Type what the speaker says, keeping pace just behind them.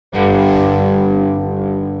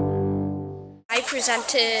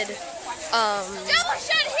presented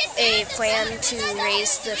a plan to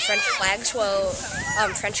raise the French flags while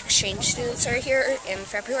French exchange students are here in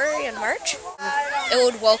February and March. It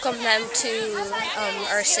would welcome them to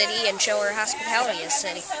our city and show our hospitality as a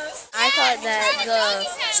city. I thought that the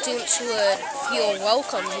students would feel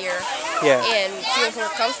welcome here and feel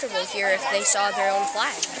more comfortable here if they saw their own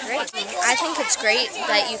flag. Great. I think it's great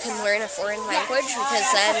that you can learn a foreign language because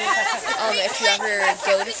then if you ever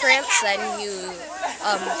go to France, then you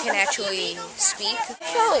can actually speak. I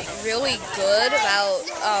felt really good about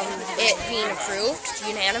it being approved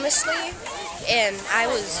unanimously, and I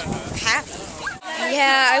was happy.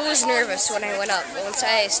 Yeah, I was nervous when I went up, but once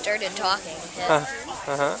I started talking, it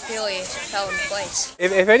really fell into place.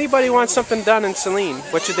 If anybody wants something done in Saline,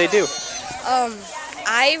 what should they do?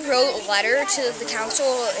 I wrote a letter to the council,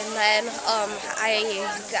 and then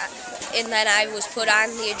I was put on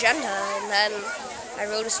the agenda, and then I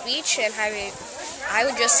wrote a speech, and I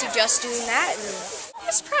would just suggest doing that. I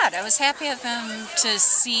was proud. I was happy of him to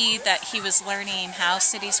see that he was learning how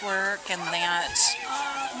cities work and that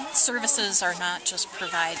services are not just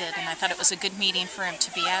provided. And I thought it was a good meeting for him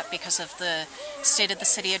to be at because of the State of the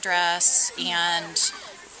City address and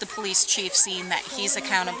the police chief seeing that he's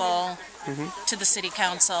accountable to the city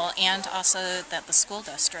council, and also that the school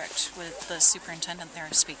district with the superintendent there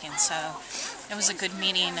speaking. So it was a good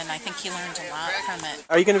meeting, and I think he learned a lot from it.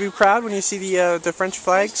 Are you going to be proud when you see the French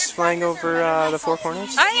flags flying over the Four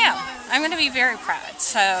Corners? I am. I'm going to be very proud.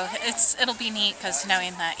 So it'll be neat because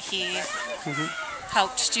knowing that he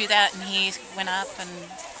helped do that and he went up and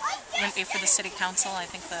went before the city council, I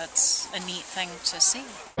think that's a neat thing to see.